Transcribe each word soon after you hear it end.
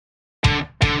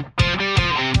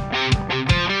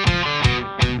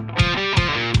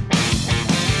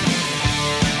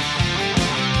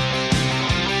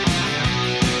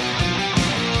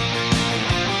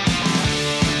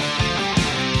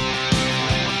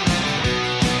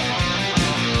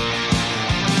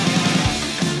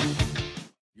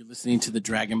listening to the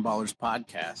Dragon Ballers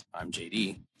podcast. I'm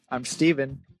JD. I'm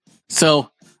Steven. So,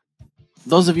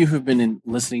 those of you who've been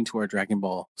listening to our Dragon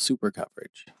Ball Super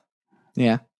coverage,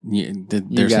 there's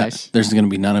going to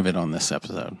be none of it on this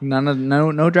episode.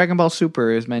 No Dragon Ball Super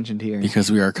is mentioned here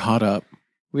because we are caught up.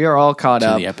 We are all caught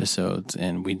up to the episodes,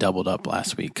 and we doubled up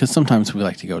last week because sometimes we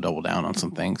like to go double down on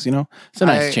some things. You know, it's a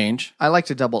nice change. I like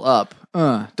to double up.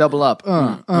 Thank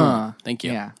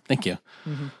you. Yeah. Thank you.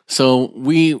 Mm-hmm. So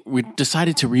we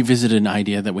decided to revisit an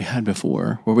idea that we had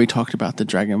before, where we talked about the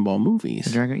Dragon Ball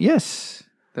movies. Yes,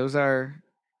 those are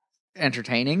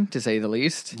entertaining to say the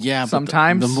least. Yeah,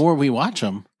 sometimes but the more we watch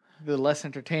them, the less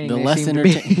entertaining. The less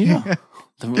entertaining. Yeah.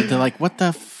 They're like, what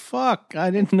the fuck?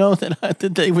 I didn't know that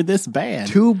they were this bad.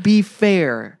 To be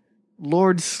fair,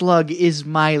 Lord Slug is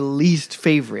my least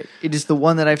favorite. It is the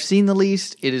one that I've seen the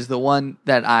least. It is the one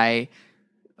that I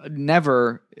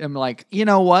never am like, you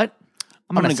know what?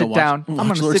 I'm going to sit down. I'm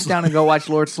going to sit down and go watch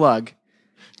Lord Slug.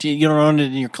 You don't own it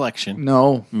in your collection?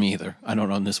 No. Me either. I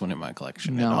don't own this one in my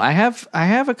collection. No, I have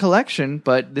a collection,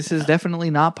 but this is definitely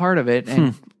not part of it,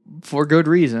 and for good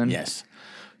reason. Yes.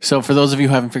 So for those of you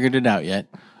who haven't figured it out yet,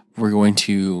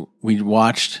 we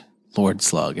watched Lord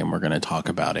Slug, and we're going to talk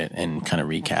about it and kind of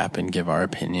recap and give our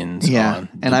opinions. Yeah,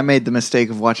 and I made the mistake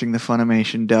of watching the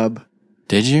Funimation dub.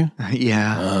 Did you?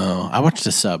 Yeah. Oh, I watched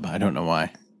the sub. I don't know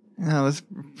why. No, that's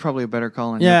probably a better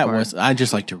call on your part. It was. I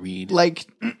just like to read. Like,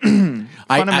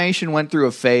 Funimation went through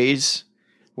a phase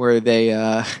where they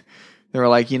were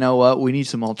like, you know what? We need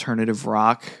some alternative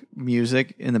rock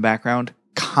music in the background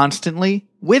constantly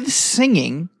with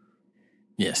singing.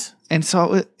 Yes. And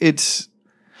so it's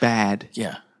bad.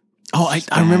 Yeah. Oh, I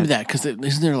remember that because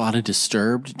isn't there a lot of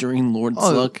Disturbed during Lord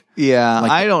Slug? Yeah.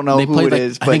 Like, I don't know who it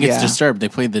is, but I think it's Disturbed. They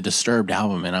played the Disturbed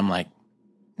album, and I'm like,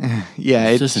 yeah,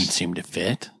 it doesn't seem to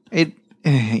fit.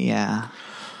 Yeah.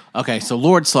 Okay, so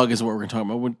Lord Slug is what we're going to talk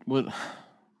about. What?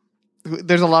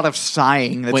 There's a lot of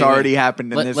sighing that's already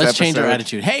happened in this episode. Let's change our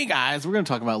attitude. Hey, guys, we're going to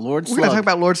talk about Lord Slug. We're going to talk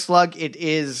about Lord Slug. It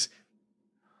is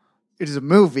a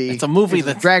movie. It's a movie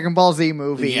that's a Dragon Ball Z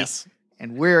movie. Yes.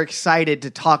 And we're excited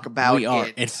to talk about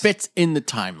it. It fits in the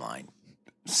timeline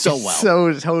so well. So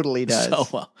it totally does. So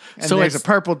well. And so there's a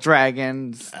purple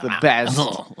dragon, the best.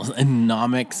 And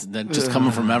nomics that just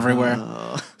coming from everywhere.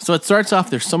 So it starts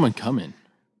off, there's someone coming.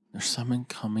 There's someone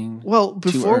coming. Well,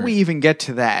 before we even get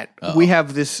to that, we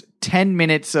have this 10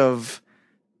 minutes of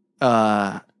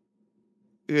Gohan's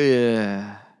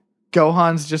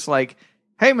just like,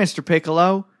 hey, Mr.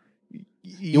 Piccolo.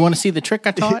 You want to see the trick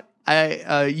I taught?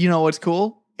 You know what's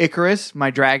cool? Icarus, my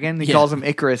dragon. He calls him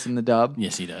Icarus in the dub.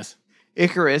 Yes, he does.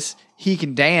 Icarus, he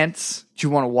can dance. Do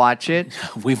you want to watch it?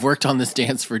 We've worked on this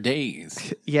dance for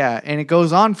days. Yeah, and it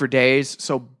goes on for days,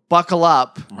 so buckle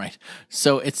up. Right.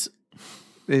 So it's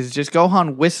just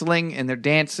Gohan whistling, and they're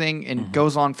dancing, and it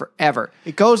goes on forever.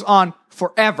 It goes on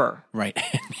forever. Right.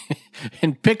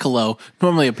 And Piccolo,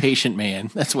 normally a patient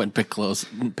man, that's what Piccolo's,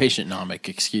 patient Namek,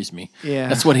 excuse me. Yeah.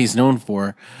 That's what he's known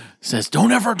for, says,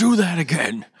 don't ever do that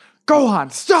again.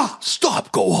 Gohan, stop!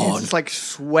 Stop, Gohan! It's like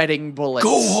sweating bullets.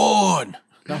 Gohan!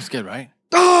 That was good, right?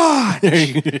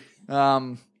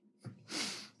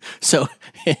 So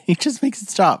he just makes it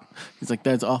stop. He's like,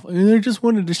 that's awful. I just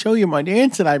wanted to show you my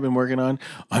dance that I've been working on.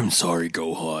 I'm sorry,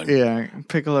 Gohan. Yeah,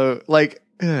 Piccolo, like,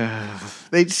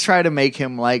 they just try to make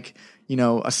him like, you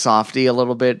know, a softie a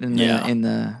little bit in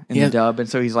the dub. And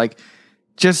so he's like,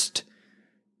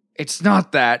 it's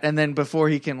not that. And then before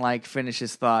he can like finish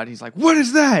his thought, he's like, what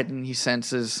is that? And he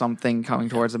senses something coming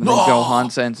towards him. And then Gohan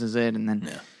senses it. And then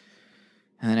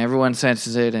everyone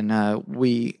senses it. And I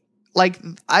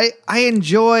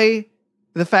enjoy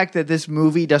the fact that this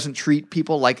movie doesn't treat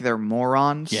people like they're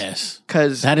morons. Yes.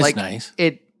 Because that is nice.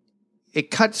 It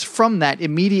cuts from that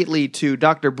immediately to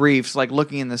Dr. Briefs, like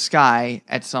looking in the sky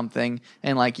at something,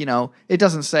 and like, you know, it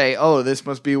doesn't say, oh, this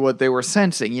must be what they were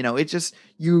sensing. You know, it just,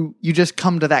 you just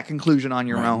come to that conclusion on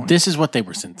your own. This is what they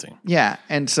were sensing. Yeah.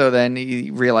 And so then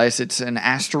you realize it's an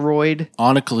asteroid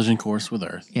on a collision course with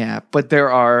Earth. Yeah. But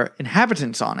there are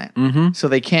inhabitants on it. Mm-hmm. So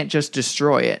they can't just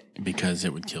destroy it. Because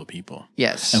it would kill people.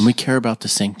 Yes. And we care about the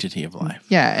sanctity of life.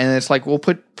 Yeah. And it's like, well,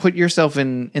 put yourself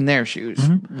in their shoes.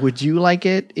 Mm-hmm. Would you like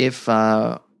it if,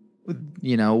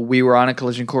 you know, we were on a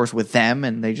collision course with them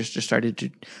and they just started to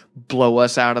blow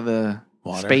us out of the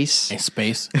water,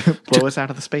 space. Blow us out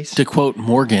of the space. To quote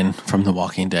Morgan from The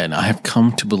Walking Dead, I have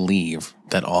come to believe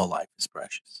that all life is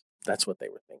precious. That's what they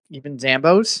were thinking. Even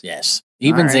Zambos? Yes.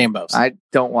 Even Zambos. I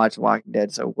don't watch Walking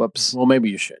Dead, so whoops. Well,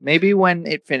 maybe you should. Maybe when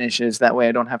it finishes, that way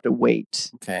I don't have to wait.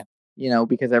 Okay. You know,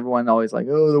 because everyone always like,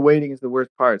 oh, the waiting is the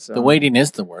worst part. So the waiting is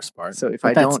the worst part. So if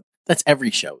I don't... That's every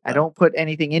show. I don't put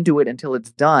anything into it until it's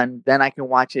done, then I can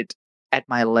watch it at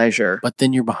my leisure. But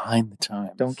then you're behind the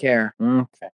times. Don't care.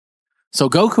 Okay. So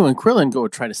Goku and Krillin go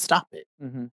try to stop it.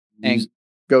 Mm-hmm. And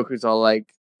Goku's all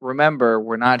like, remember,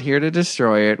 we're not here to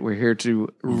destroy it. We're here to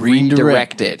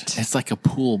redirect it. It's like a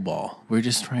pool ball. We're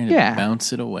just trying to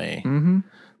bounce it away. Mm-hmm.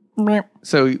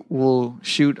 So we'll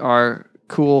shoot our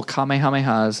cool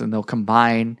Kamehamehas and they'll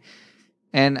combine.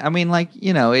 And I mean, like,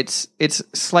 you know, it's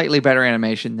slightly better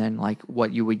animation than like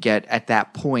what you would get at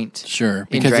that point. Sure, in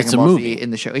because Dragon it's a Ball movie. Z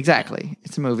in the show. Exactly.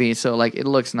 It's a movie. So like it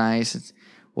looks nice. It's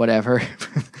whatever.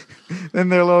 Then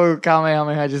their little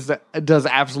Kamehameha just does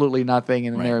absolutely nothing,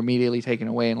 and then they're immediately taken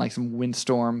away in like some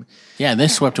windstorm. Yeah, they're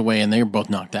swept away, and they're both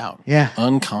knocked out. Yeah.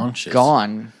 Unconscious.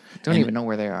 Gone. Don't even know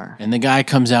where they are. And the guy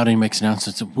comes out and he makes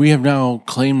announcements. We have now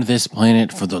claimed this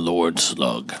planet for the Lord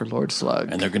Slug. For Lord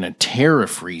Slug. And they're going to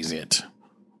terra-freeze it.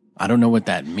 I don't know what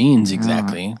that means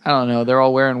exactly. I don't know. They're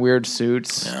all wearing weird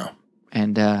suits. Yeah.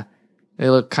 And they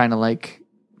look kind of like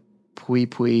Pui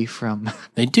Pui from...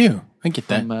 They do. I get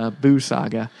that. From Boo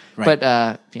Saga. Right.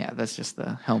 But yeah, that's just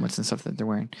the helmets and stuff that they're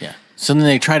wearing. Yeah. So then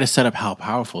they try to set up how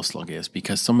powerful Slug is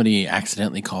because somebody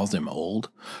accidentally calls him old.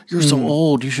 You're so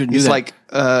old. You shouldn't do that. He's like,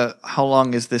 how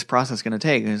long is this process going to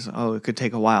take? It could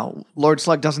take a while. Lord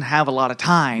Slug doesn't have a lot of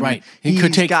time. Right. He's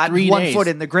could take got 3 one days. foot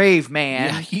in the grave,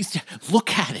 man. Yeah,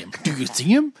 look at him. Do you see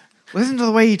him? Listen to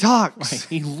the way he talks. Right.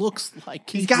 He looks like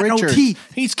Keith He's got Richards. no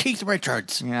teeth. He's Keith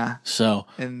Richards. Yeah. So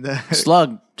And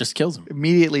Slug just kills him.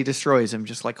 immediately destroys him,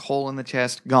 just like hole in the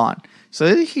chest, gone.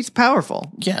 So he's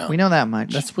powerful. Yeah. We know that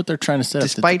much. That's what they're trying to set up.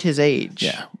 Despite his age.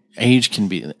 Yeah. Age can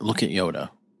be, look at Yoda.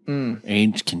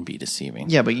 Age can be deceiving.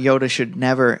 Yeah, but Yoda should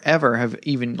never, ever have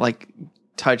even, like,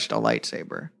 touched a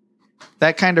lightsaber.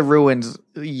 That kind of ruins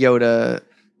Yoda,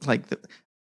 like,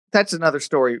 that's another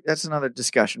story. That's another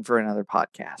discussion for another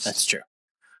podcast. That's true.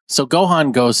 So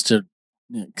Gohan goes to,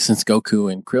 since Goku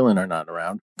and Krillin are not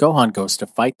around, Gohan goes to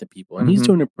fight the people, and he's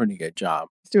doing a pretty good job.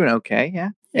 He's doing okay, yeah.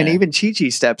 And even Chi-Chi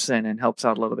steps in and helps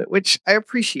out a little bit, which I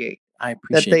appreciate. I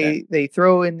appreciate They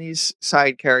throw in these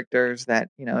side characters that,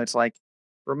 you know, it's like,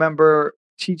 remember,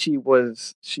 Chi-Chi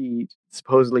she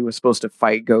supposedly was supposed to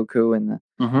fight Goku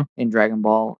in Dragon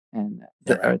Ball and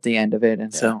at the end of it.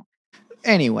 And so,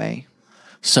 anyway.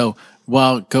 So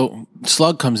while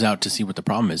Slug comes out to see what the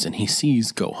problem is, and he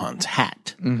sees Gohan's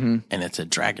hat, and it's a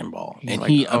Dragon Ball, and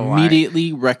he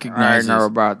immediately recognizes. I know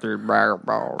about the Dragon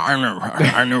Balls.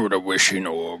 I know what a wishing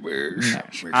orb is.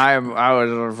 Yes. I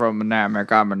was from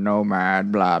Namek. I'm a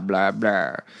nomad. Blah blah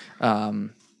blah.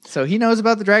 So he knows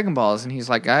about the Dragon Balls, and he's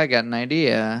like, I got an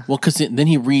idea. Well, because then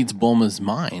he reads Bulma's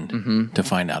mind to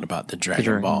find out about the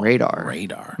Dragon Ball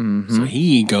radar. So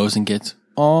he goes and gets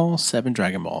all 7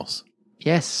 Dragon Balls.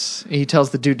 Yes. He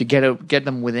tells the dude to get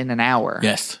them within an hour.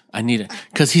 Yes, I need it.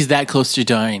 Because he's that close to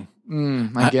dying.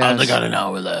 I guess. I only got an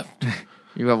hour left.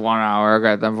 You have 1 hour.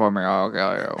 Get them for me. I'll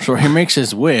kill you. So he makes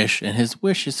his wish, and his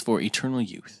wish is for eternal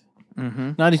youth.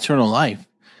 Not eternal life.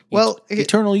 Well,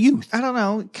 eternal youth. I don't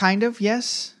know. Kind of,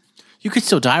 yes. You could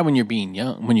still die when you're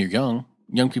young. When you're young.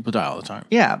 Young people die all the time.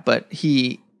 Yeah, but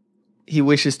he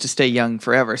wishes to stay young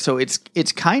forever. So it's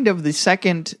kind of the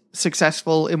second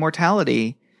successful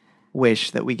immortality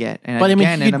wish that we get. And but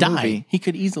again, I mean, he could in a die. movie, He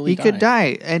could easily die. He could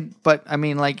die. But I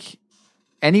mean, like,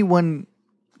 anyone,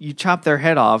 you chop their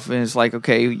head off and it's like,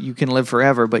 okay, you can live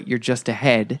forever, but you're just a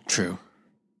head. True.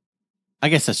 I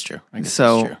guess that's true.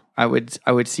 So I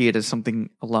would see it as something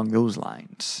along those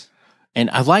lines. And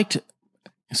I liked,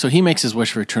 so he makes his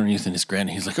wish for eternal youth in his grand.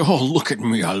 He's like, oh, look at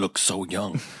me. I look so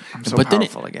young. I'm so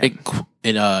powerful again.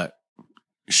 It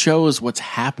shows what's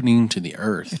happening to the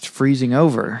earth. It's freezing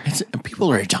over.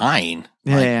 People are dying.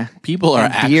 Yeah. People are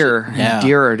deer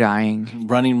are dying.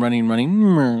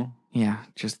 Running. Yeah.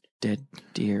 Just dead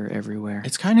deer everywhere.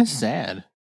 It's kind of sad.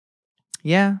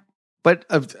 Yeah. But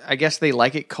I guess they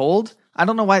like it cold. I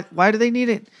don't know why. Why do they need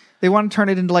it? They want to turn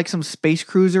it into like some space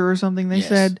cruiser or something, they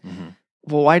said.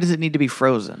 Well, why does it need to be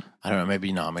frozen? I don't know.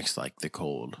 Maybe Namek's like the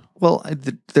cold. Well,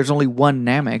 there's only one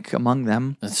Namek among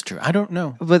them. That's true. I don't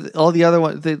know. But all the other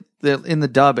ones, in the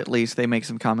dub at least, they make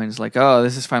some comments like, oh,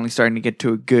 this is finally starting to get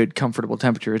to a good, comfortable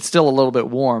temperature. It's still a little bit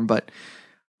warm, but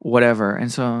whatever.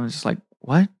 And so I was just like,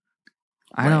 what?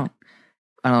 I don't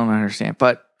understand.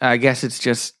 But I guess it's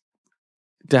just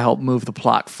to help move the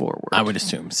plot forward. I would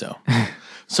assume so.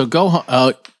 So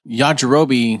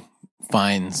Yajirobe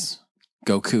finds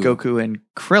Goku and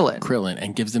Krillin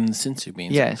and gives them the sensu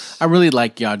beans. Yes. I really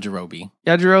like Yajirobe.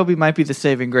 Yajirobe might be the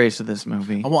saving grace of this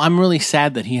movie. Well, I'm really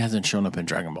sad that he hasn't shown up in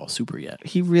Dragon Ball Super yet.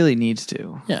 He really needs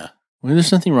to. Yeah. Well,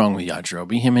 there's nothing wrong with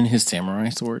Yajirobe. Him and his samurai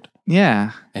sword.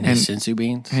 Yeah. And his sensu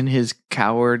beans. And his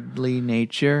cowardly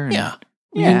nature. Yeah.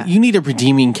 Yeah. You need a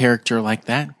redeeming character like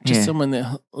that. Just Yeah. someone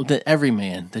that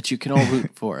everyman that you can all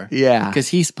root for. Yeah. Because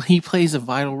he plays a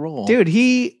vital role. Dude,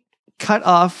 he cut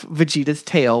off Vegeta's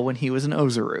tail when he was an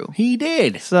Ozaru. He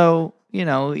did. So,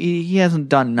 he hasn't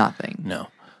done nothing. No.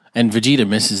 And Vegeta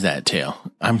misses that tail.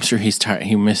 I'm sure he's tired.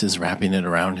 He misses wrapping it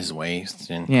around his waist.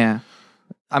 And Yeah.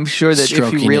 I'm sure that if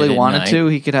Stroking he really it at wanted night. to,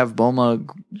 he could have Bulma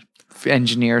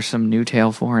engineer some new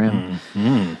tail for him.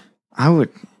 Mhm. I would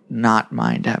not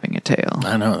mind having a tail.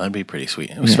 I know. That'd be pretty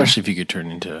sweet. Especially if you could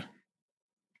turn into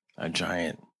a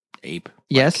giant ape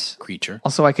Yes. creature.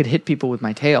 Also, I could hit people with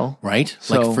my tail. Right?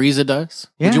 So- like Frieza does?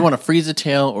 Yeah. Would you want a Frieza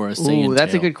tail or a Saiyan Ooh,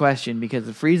 that's tail? a good question because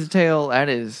the Frieza tail, that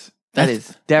is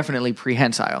definitely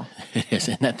prehensile. It is.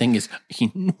 And that thing is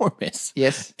enormous.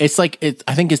 Yes. It's like,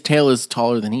 I think his tail is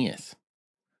taller than he is.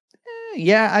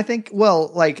 Yeah, I think,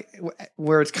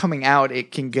 where it's coming out,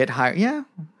 it can get higher. Yeah.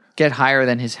 Get higher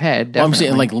than his head. Well, I'm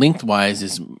saying, definitely. like, lengthwise,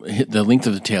 the length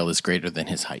of the tail is greater than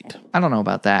his height. I don't know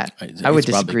about that. It's I would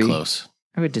probably disagree. close.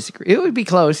 I would disagree. It would be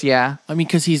close, yeah. I mean,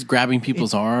 because he's grabbing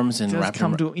people's arms and It does wrapping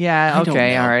come them. to, yeah, I don't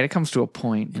okay, know. all right. It comes to a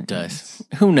point. It does.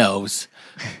 Who knows?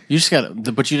 You just got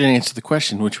to, but you didn't answer the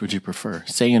question. Which would you prefer,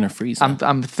 Saiyan or Frieza?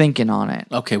 I'm thinking on it.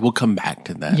 Okay, we'll come back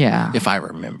to that. Yeah. If I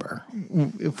remember,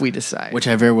 If we decide. which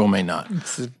I very well may not.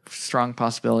 It's a strong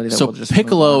possibility that So we'll just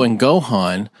Piccolo move on. and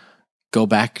Gohan go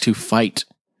back to fight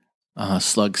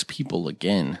Slug's people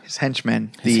again. His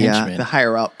henchmen, His henchmen. the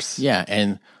higher ups. Yeah,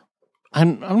 and I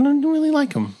don't really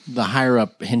like them. The higher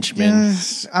up henchmen.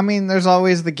 Yes, I mean, there's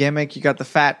always the gimmick. You got the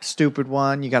fat, stupid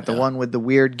one. You got the one with the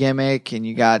weird gimmick, and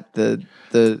you got the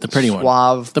pretty one.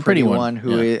 suave, The pretty one,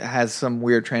 who has some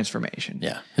weird transformation.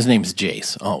 Yeah, his name's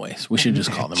Jace. Always, we should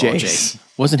just call them all Jace. Jace.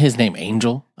 Wasn't his name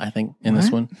Angel? I think in this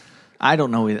one, I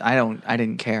don't know. I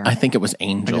didn't care. I think it was I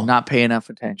Angel. did not pay enough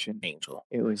attention. Angel.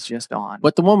 It was just on.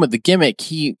 But the one with the gimmick,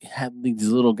 he had these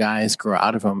little guys grow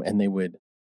out of him, and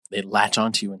they'd latch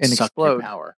onto you and suck explode. your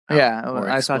power. out, Yeah, or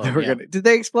I thought they explode, were yeah. gonna. Did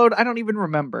they explode? I don't even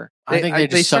remember. I think they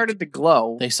just started to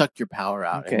glow. They suck your power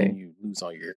out, Okay. and then you lose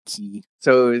all your ki.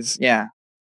 So it was, yeah.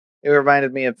 It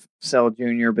reminded me of Cell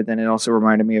Jr., but then it also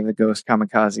reminded me of the Ghost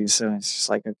Kamikazes. So it's just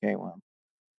like, okay, well.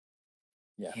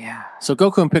 Yeah. Yeah. So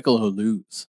Goku and Piccolo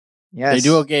lose. Yes. They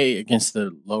do okay against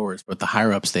the lowers, but the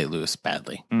higher ups they lose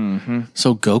badly. Mm-hmm.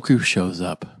 So Goku shows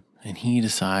up, and he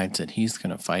decides that he's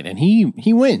going to fight, and he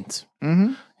wins.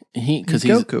 Mm-hmm. Because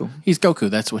Goku. He's Goku.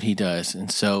 That's what he does.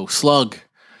 And so Slug,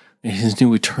 in his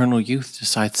new eternal youth,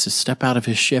 decides to step out of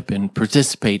his ship and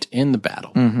participate in the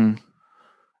battle. Mm-hmm.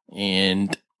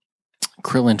 And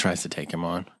Krillin tries to take him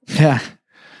on. Yeah.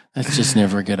 That's just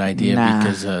never a good idea Nah.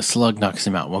 because Slug knocks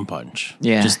him out one punch.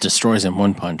 Yeah. Just destroys him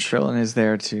one punch. Krillin is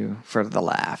there for the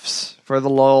laughs, for the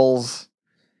lulls.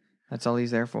 That's all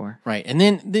he's there for. Right. And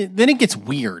then it gets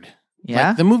weird. Yeah.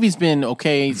 Like, the movie's been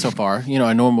okay so far,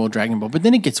 a normal Dragon Ball, but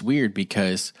then it gets weird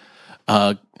because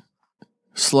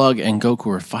Slug and Goku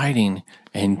are fighting,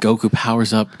 and Goku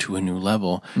powers up to a new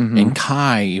level, and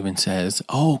Kai even says,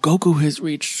 "Oh, Goku has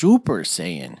reached Super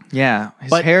Saiyan," Yeah. His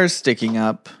But- hair's sticking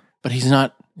up. but he's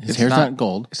not. His It's hair's not- not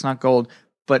gold. It's not gold.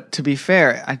 But to be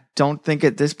fair, I don't think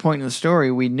at this point in the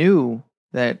story we knew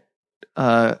that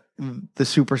the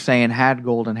Super Saiyan had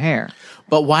golden hair.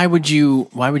 But why would you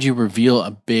reveal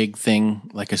a big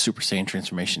thing like a Super Saiyan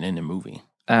transformation in a movie?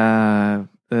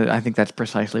 I think that's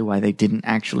precisely why they didn't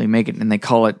actually make it, and they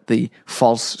call it the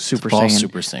false Super False Saiyan,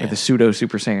 Super or Saiyan. the pseudo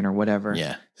Super Saiyan, or whatever.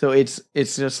 Yeah. So it's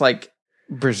just like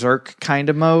Berserk kind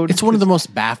of mode. It's one of the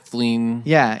most baffling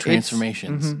Yeah, it's-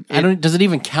 transformations. mhm. Does it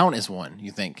even count as one,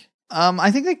 you think?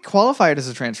 I think they qualify it as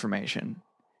a transformation,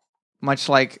 much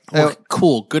like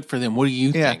Cool, good for them. What do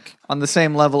you yeah, think? on the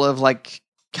same level of like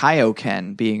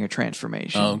Kaioken being a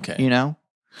transformation. Oh, okay.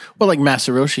 Well, like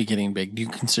Master Roshi getting big. Do you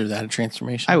consider that a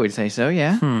transformation? I would say so.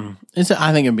 Yeah.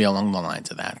 I think it'd be along the lines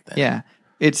of that. Then. Yeah.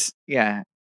 Yeah.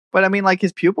 But I mean, like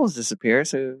his pupils disappear,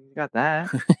 so you got that.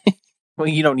 Well,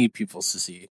 you don't need pupils to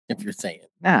see if you're saying.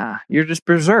 Nah, you're just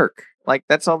berserk. Like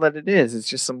that's all that it is. It's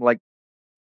just some like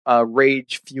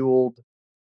rage fueled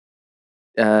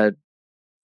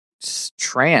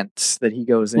trance that he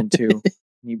goes into.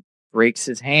 He breaks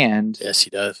his hand. Yes, he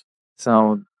does.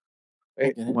 So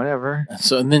Okay. whatever.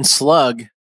 So and then Slug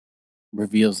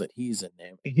reveals that he's a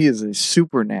Namek. He is a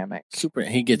super Namek.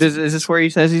 He gets. Is this where he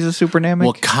says he's a super Namek?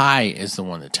 Well, Kai is the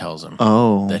one that tells him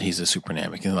oh, that he's a Super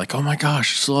Namek, and they're like, "Oh my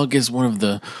gosh, Slug is one of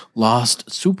the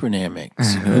lost Super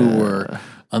Nameks who were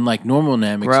unlike normal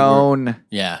Nameks." grown.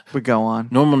 Yeah, We go on.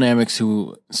 normal Nameks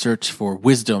who search for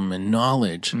wisdom and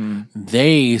knowledge.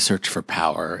 They search for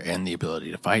power and the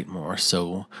ability to fight more.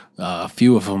 So a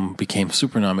few of them became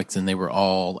Super Nameks, and they were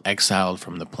all exiled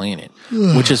from the planet,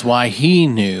 which is why he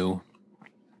knew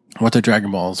what the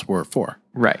Dragon Balls were for.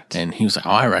 Right. And he was like,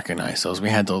 oh, I recognize those. We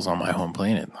had those on my home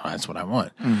planet. That's what I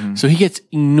want. Mm-hmm. So he gets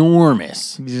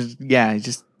enormous. He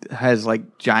just has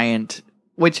like giant,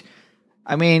 which,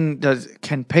 I mean,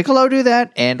 can Piccolo do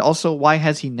that? And also, why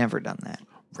has he never done that?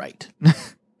 Right.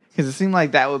 Because it seemed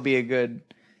like that would be a good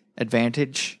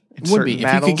advantage. Would be. If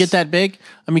he could get that big.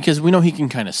 I mean, because we know he can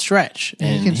kind of stretch.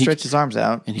 And he can stretch his arms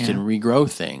out. And he can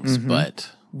regrow things, but...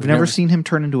 We've never seen him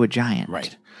turn into a giant.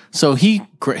 Right. So he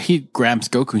grabs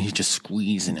Goku and he's just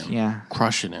squeezing him,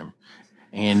 crushing him.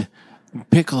 And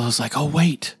Piccolo's like, oh,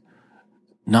 wait.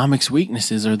 Namek's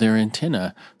weaknesses are their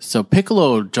antenna. So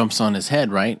Piccolo jumps on his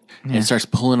head, right? Yeah. And starts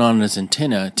pulling on his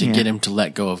antenna to get him to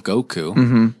let go of Goku.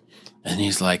 Mm-hmm. And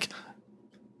he's like,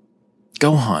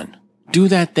 Gohan, do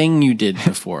that thing you did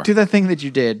before. Do that thing that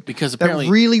you did. Because apparently...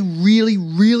 That really, really,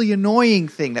 really annoying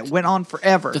thing that went on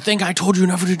forever. The thing I told you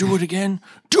never to do it again.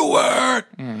 Do it!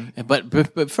 Yeah.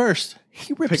 But first,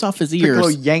 he rips off his ears. Piccolo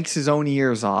yanks his own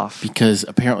ears off. Because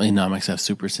apparently Nameks have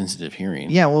super sensitive hearing.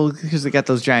 Yeah, well, because they got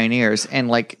those giant ears. And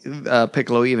like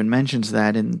Piccolo even mentions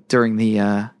that during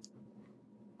the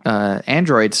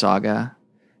Android saga.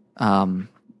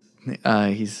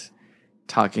 He's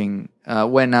talking...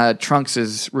 when Trunks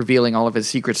is revealing all of his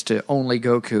secrets to only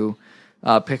Goku,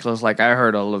 Piccolo's like, I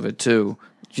heard all of it too.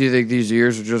 Do you think these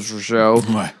ears are just for show?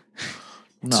 What?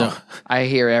 No, so, I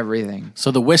hear everything.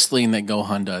 So the whistling that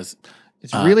Gohan does...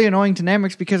 It's really annoying to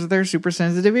Namex because of their super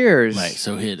sensitive ears. Right,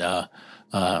 so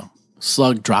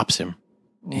Slug drops him,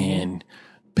 and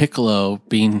Piccolo,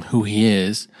 being who he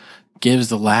is, gives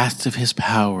the last of his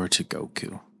power to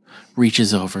Goku.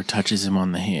 Reaches over, touches him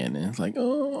on the hand, and it's like,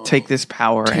 oh. Take this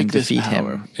power and defeat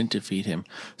him. And defeat him.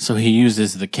 So he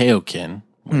uses the Kaioken,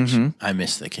 which I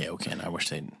miss the Kaioken. I wish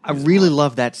they'd... I really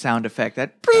love that sound effect.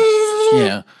 That...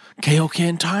 Yeah.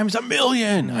 Kaioken times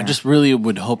 1,000,000. Yeah. I just really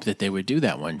would hope that they would do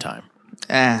that one time.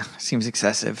 Seems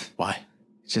excessive. Why?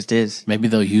 It just is. Maybe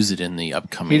they'll use it in the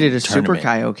upcoming He did a tournament. Super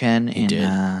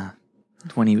Kaioken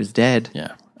when he was dead.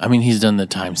 Yeah. I mean, he's done the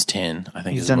times 10. I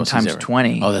think he's done times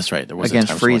 20. Oh, that's right. There was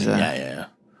against a times Frieza. 20. Yeah.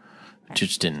 It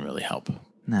just didn't really help.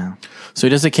 No. So he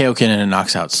does the Kaioken and it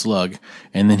knocks out Slug,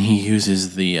 and then he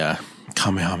uses the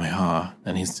Kamehameha,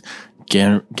 and he's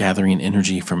gathering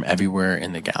energy from everywhere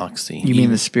in the galaxy. You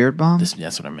mean the Spirit Bomb?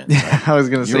 That's what I meant. Sorry. I was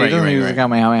going to say, you're right.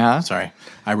 Kamehameha. Sorry,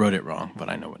 I wrote it wrong, but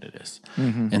I know what it is.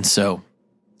 Mm-hmm. And so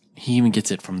he even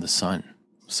gets it from the sun.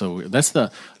 So I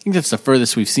think that's the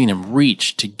furthest we've seen him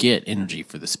reach to get energy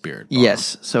for the Spirit Bomb.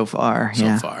 Yes, so far.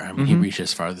 So far. I mean, he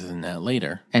reaches farther than that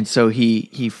later. And so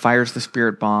he fires the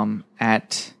Spirit Bomb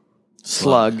at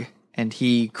Slug, and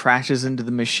he crashes into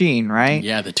the machine, right?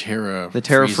 Yeah, the Terra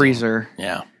Freezer.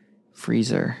 Yeah.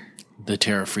 Freezer. The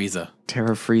Terra Frieza.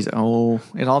 Terra Frieza. Oh,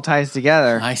 it all ties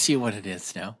together. I see what it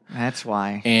is now. That's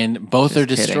why. And both are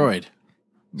destroyed.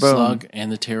 Slug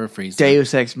and the Terra Frieza.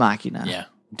 Deus Ex Machina. Yeah,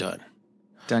 done.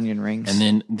 Dunyan rings. And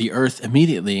then the Earth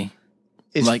immediately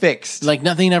is fixed. Like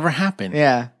nothing ever happened.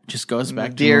 Yeah. Just goes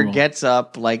back to normal. Deer gets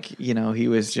up like, he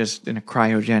was just in a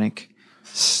cryogenic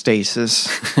stasis.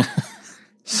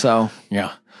 So.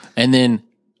 Yeah. And then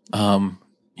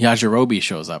Yajirobe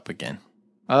shows up again.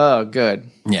 Oh, good.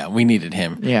 Yeah, we needed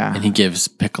him. Yeah. And he gives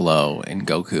Piccolo and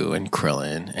Goku and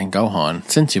Krillin and Gohan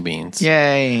senzu beans.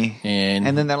 Yay.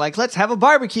 And then they're like, let's have a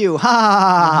barbecue. Ha ha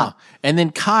ha. And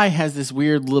then Kai has this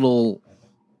weird little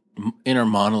inner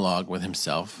monologue with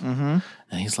himself. Mm-hmm.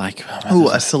 And he's like, ooh,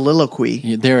 a soliloquy.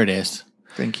 Yeah, there it is.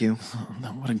 Thank you.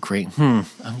 Oh, what a great, I'm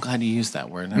glad you used that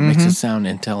word. That makes it sound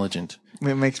intelligent.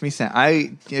 It makes me sound,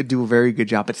 I do a very good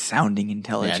job at sounding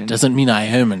intelligent. Yeah, it doesn't mean I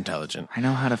am intelligent. I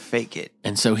know how to fake it.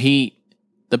 And so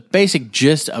the basic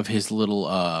gist of his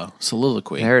little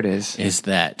soliloquy. There it is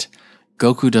that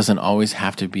Goku doesn't always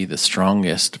have to be the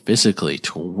strongest physically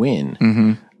to win.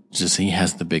 Mm-hmm. Just he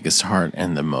has the biggest heart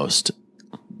and the most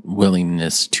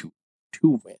willingness to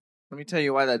win. Let me tell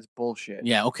you why that's bullshit.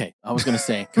 Yeah, okay. I was going to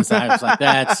say, because I was like,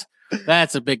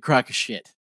 that's a big crock of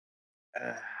shit.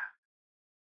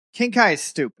 King Kai is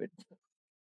stupid.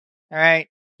 All right?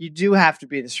 You do have to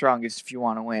be the strongest if you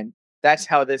want to win. That's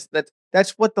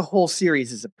what the whole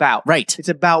series is about. Right. It's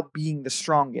about being the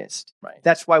strongest. Right.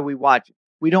 That's why we watch it.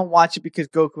 We don't watch it because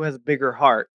Goku has a bigger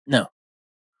heart. No.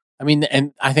 I mean,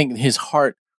 and I think his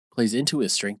heart plays into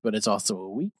his strength, but it's also a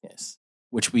weakness,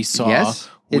 which we saw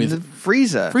with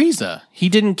Frieza. Frieza. He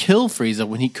didn't kill Frieza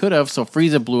when he could have, so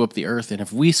Frieza blew up the Earth, and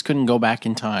if Whis couldn't go back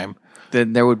in time,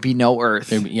 then there would be no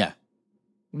Earth. Yeah.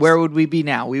 Where would we be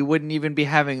now? We wouldn't even be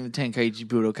having the Tenkaichi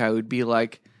Budokai. We'd be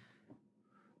like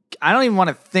I don't even want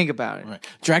to think about it. Right.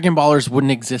 Dragon Ballers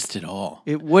wouldn't exist at all.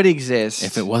 It would exist.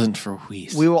 If it wasn't for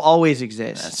Whis. We will always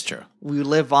exist. That's true. We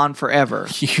live on forever.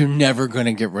 You're never going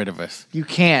to get rid of us. You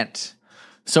can't.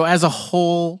 So as a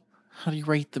whole, how do you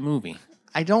rate the movie?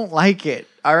 I don't like it.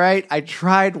 All right? I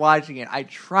tried watching it. I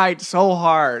tried so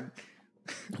hard.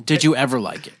 Did you ever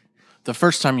like it? The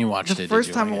first time you watched it? The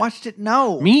first time I watched it,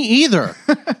 no. Me either.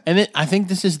 And I think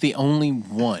this is the only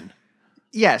one.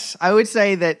 Yes, I would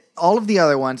say that all of the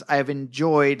other ones I have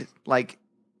enjoyed, like,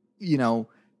 you know,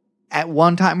 at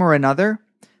one time or another.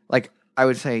 Like, I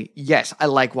would say, yes, I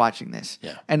like watching this.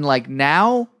 Yeah. And, like,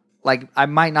 now, like, I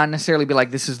might not necessarily be like,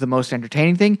 this is the most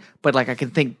entertaining thing, but, like, I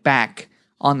can think back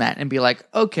on that and be like,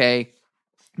 okay,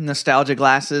 nostalgia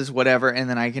glasses, whatever, and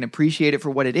then I can appreciate it for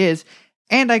what it is.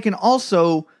 And I can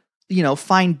also, you know,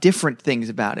 find different things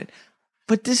about it.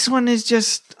 But this one is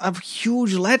just a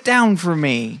huge letdown for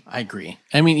me. I agree.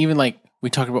 I mean, even like we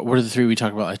talked about, what are the three we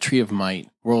talked about? A Tree of Might,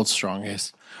 World's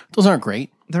Strongest. Those aren't great.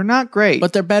 They're not great.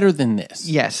 But they're better than this.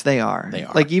 Yes, they are. They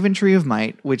are. Like even Tree of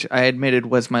Might, which I admitted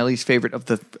was my least favorite of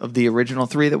the original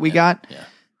three that we got. Yeah.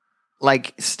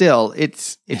 Like still,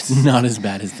 it's not as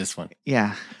bad as this one.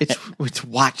 Yeah. It's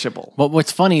watchable. But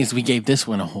what's funny is we gave this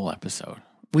one a whole episode.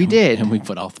 We did. And we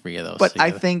put all three of those But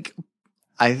together.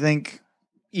 I think,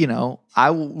 you know,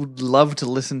 I would love to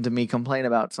listen to me complain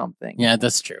about something. Yeah,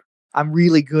 that's true. I'm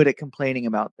really good at complaining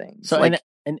about things. So like,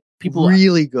 and people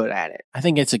really good at it. I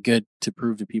think it's a good to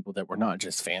prove to people that we're not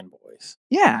just fanboys.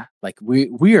 Yeah. Like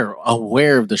we are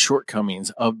aware of the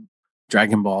shortcomings of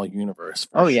Dragon Ball universe.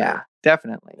 Oh yeah,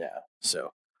 definitely. Yeah.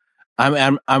 So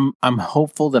I'm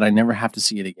hopeful that I never have to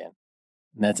see it again.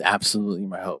 And that's absolutely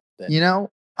my hope. You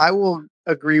know, I will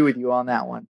agree with you on that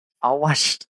one. I'll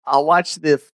watch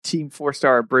the Team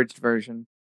 4-Star abridged version.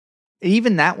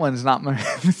 Even that one's not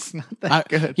it's not that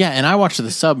good. Yeah, and I watched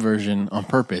the sub version on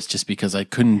purpose just because I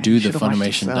couldn't do the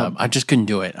Funimation dub. I just couldn't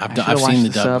do it. I've seen the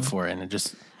dub before, and it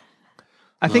just.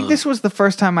 I think this was the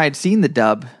first time I had seen the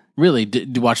dub. Really?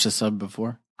 Did you watch the sub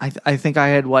before? I think I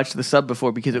had watched the sub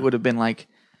before because it would have been like,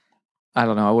 I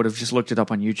don't know, I would have just looked it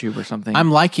up on YouTube or something.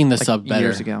 I'm liking the sub better.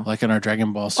 Years ago. Like in our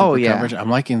Dragon Ball Super coverage, I'm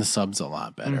liking the subs a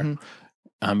lot better. Mm-hmm.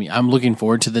 I mean, I'm looking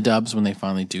forward to the dubs when they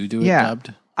finally do it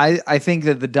dubbed. I think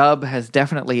that the dub has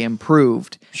definitely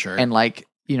improved. Sure. And like,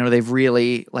 you know, they've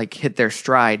really like hit their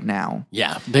stride now.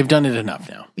 Yeah. They've done it enough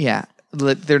now. Yeah.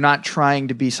 They're not trying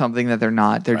to be something that they're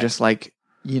not. They're just like,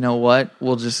 you know what?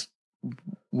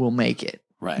 We'll make it.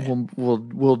 Right.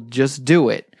 We'll just do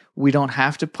it. We don't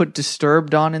have to put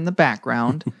Disturbed on in the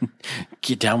background.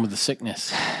 Get down with the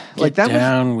sickness. With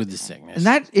the sickness. And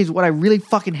that is what I really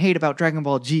fucking hate about Dragon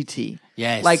Ball GT.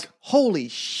 Yes. Like, holy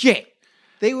shit.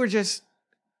 They were just,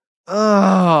 they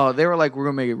were like, we're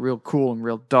going to make it real cool and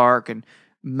real dark and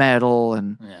metal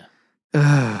and.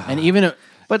 Yeah. And even.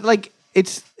 But like,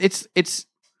 it's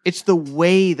the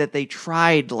way that they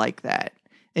tried like that.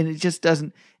 And it just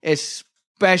doesn't,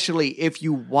 especially if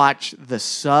you watch the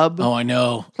sub. Oh, I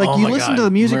know. Like you listen to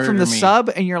the music from the sub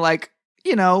and you're like,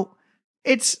 you know,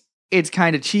 it's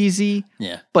kind of cheesy.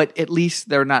 Yeah. But at least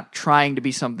they're not trying to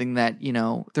be something that, you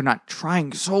know, they're not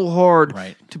trying so hard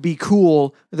to be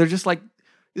cool. They're just like,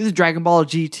 this is Dragon Ball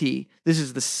GT. This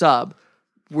is the sub.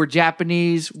 We're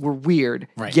Japanese. We're weird.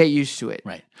 Right. Get used to it.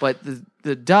 Right. But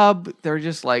the dub, they're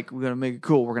just like, we're going to make it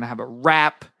cool. We're going to have a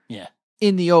rap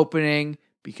in the opening.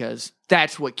 Because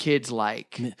that's what kids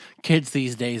like. Kids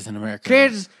these days in America.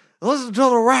 Kids, listen to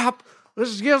the rap.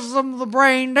 This gives them the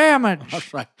brain damage.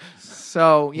 That's right.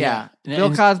 So, yeah.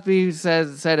 Bill Cosby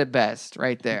said it best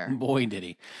right there. Boy, did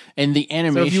he. And the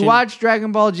animation. So if you watch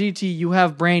Dragon Ball GT, you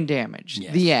have brain damage.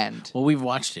 Yes. The end. Well, we've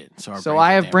watched it. So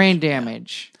I have brain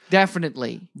damage. Yeah.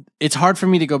 Definitely. It's hard for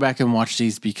me to go back and watch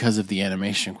these because of the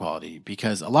animation quality.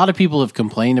 Because a lot of people have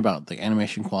complained about the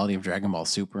animation quality of Dragon Ball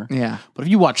Super. Yeah. But if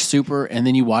you watch Super and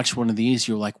then you watch one of these,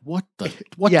 you're like, what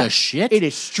the shit? It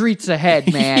is streets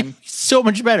ahead, man. So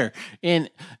much better.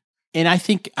 And I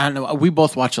think, I don't know, we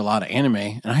both watch a lot of anime,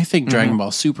 and I think Dragon Ball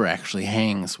Super actually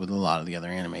hangs with a lot of the other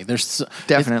anime. There's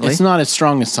definitely. It's not as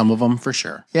strong as some of them, for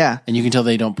sure. Yeah. And you can tell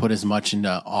they don't put as much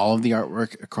into all of the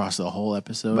artwork across the whole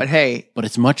episode. But hey. But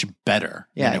it's much better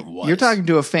than it was. You're talking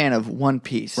to a fan of One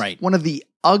Piece. Right. One of the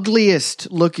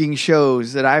ugliest looking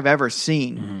shows that I've ever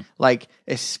seen, like,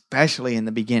 especially in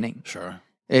the beginning. Sure.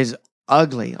 Is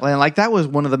ugly. And like, that was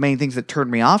one of the main things that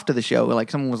turned me off to the show. Like,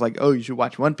 someone was like, oh, you should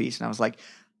watch One Piece. And I was like,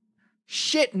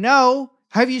 shit, no.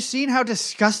 Have you seen how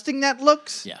disgusting that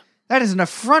looks? Yeah. That is an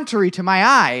effrontery to my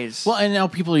eyes. Well, and now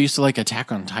people are used to like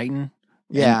Attack on Titan.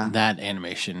 Yeah. And that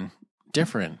animation,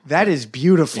 different. That is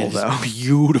beautiful, though.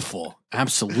 Beautiful.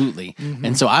 Absolutely.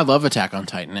 And so I love Attack on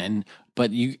Titan.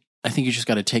 But I think you just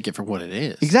got to take it for what it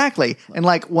is. Exactly. And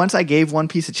like once I gave One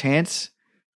Piece a chance,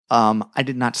 I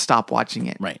did not stop watching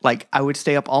it. Right. Like I would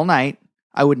stay up all night.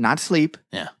 I would not sleep.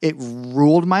 Yeah. It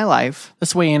ruled my life.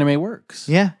 That's the way anime works.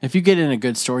 Yeah. If you get in a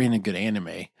good story and a good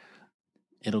anime,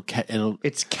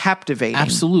 it's captivating.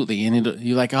 Absolutely. And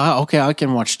you're like, oh, okay, I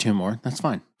can watch 2 more. That's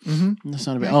fine. Mm-hmm. That's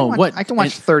not a big. I can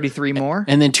watch 33 more.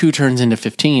 And then 2 turns into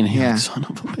 15. And you're like, son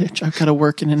of a bitch, I've got to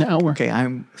work in an hour. Okay,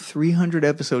 I'm 300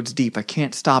 episodes deep. I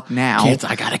can't stop now.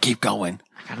 I got to keep going.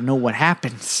 I got to know what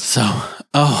happens. So,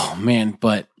 oh man,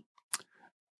 but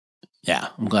yeah,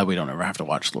 I'm glad we don't ever have to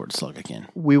watch Lord Slug again.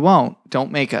 We won't.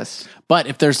 Don't make us. But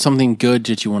if there's something good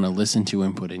that you want to listen to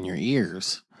and put in your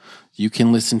ears, you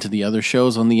can listen to the other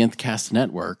shows on the Nthcast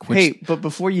network. Hey, but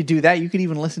before you do that, you could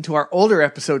even listen to our older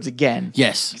episodes again.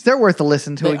 Yes. They're worth a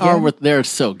listen to again. They're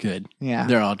so good. Yeah.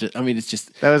 They're all just, I mean, it's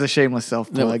just. That was a shameless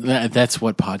self-plug. That's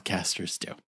what podcasters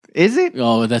do. Is it?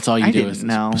 Oh, that's all you do is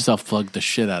know. self-plug the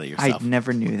shit out of yourself. I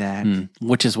never knew that.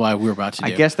 Which is why we're about to do.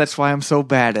 I guess that's why I'm so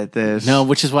bad at this. No,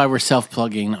 which is why we're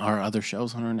self-plugging our other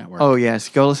shows on our network. Oh, yes.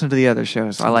 Go listen to the other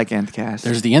shows. I like Nthcast.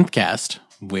 There's the Nthcast,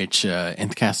 which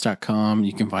nthcast.com.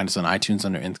 You can find us on iTunes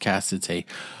under Nthcast. It's a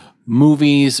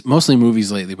mostly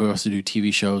movies lately, but we also do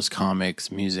TV shows,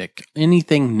 comics, music,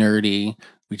 anything nerdy.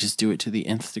 We just do it to the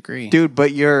nth degree. Dude,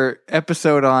 but your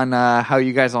episode on how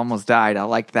you guys almost died, I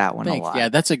liked that one a lot. Yeah,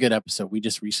 that's a good episode. We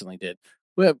just recently did.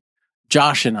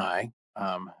 Josh and I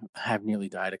have nearly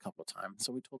died a couple of times,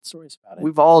 so we told stories about it.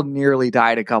 We've all nearly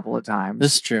died a couple of times.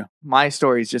 This is true. My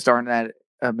stories just aren't that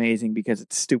amazing because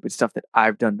it's stupid stuff that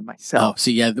I've done to myself. Oh,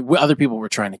 see, yeah, other people were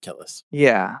trying to kill us.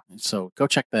 Yeah. So go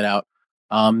check that out.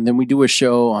 Then we do a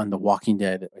show on The Walking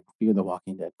Dead, Fear the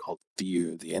Walking Dead, called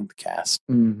View, the Nthcast.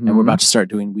 Mm-hmm. And we're about to start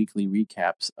doing weekly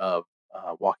recaps of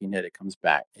Walking Dead. It comes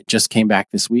back. It just came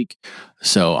back this week.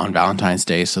 So on Valentine's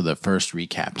Day. So the first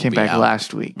recap came back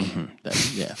last week.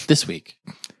 Mm-hmm. This week.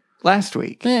 Last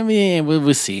week. I mean,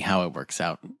 we'll see how it works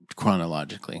out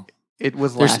chronologically. It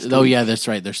was last week. Oh, yeah, that's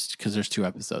right. Because there's 2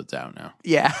 episodes out now.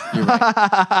 Yeah. You're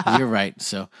right. You're right.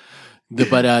 So...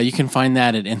 But you can find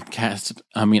that at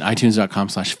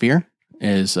iTunes.com/fear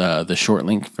is the short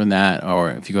link for that.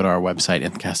 Or if you go to our website,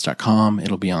 nthcast.com,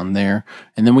 it'll be on there.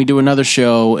 And then we do another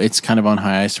show. It's kind of on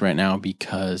hiatus right now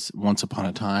because Once Upon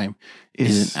a Time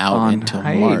isn't out until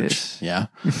March. Yeah.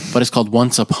 But it's called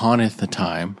Once Uponeth a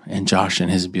Time. And Josh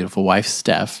and his beautiful wife,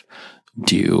 Steph,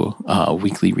 do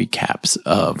weekly recaps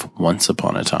of Once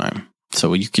Upon a Time.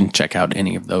 So you can check out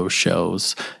any of those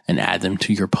shows and add them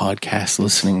to your podcast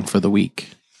listening for the week.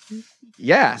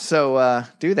 Yeah, so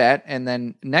do that. And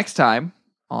then next time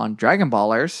on Dragon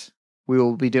Ballers, we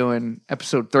will be doing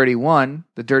episode 31,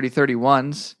 the Dirty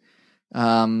 31s. What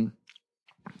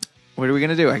are we going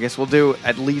to do? I guess we'll do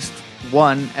at least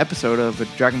one episode of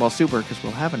Dragon Ball Super because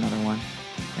we'll have another one.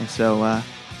 And so,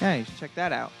 yeah, you should check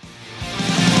that out.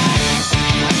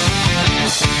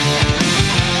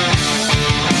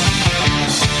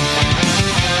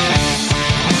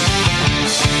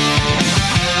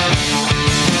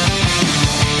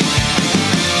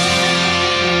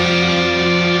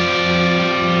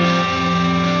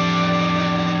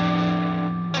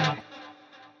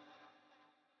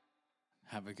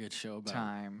 Have a good show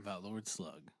about Lord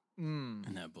Slug and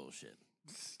that bullshit.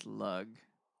 Slug.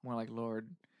 More like Lord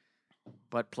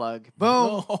Butt Plug.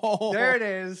 Boom. Oh, there it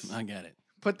is. I got it.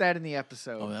 Put that in the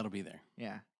episode. Oh, that'll be there.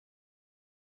 Yeah.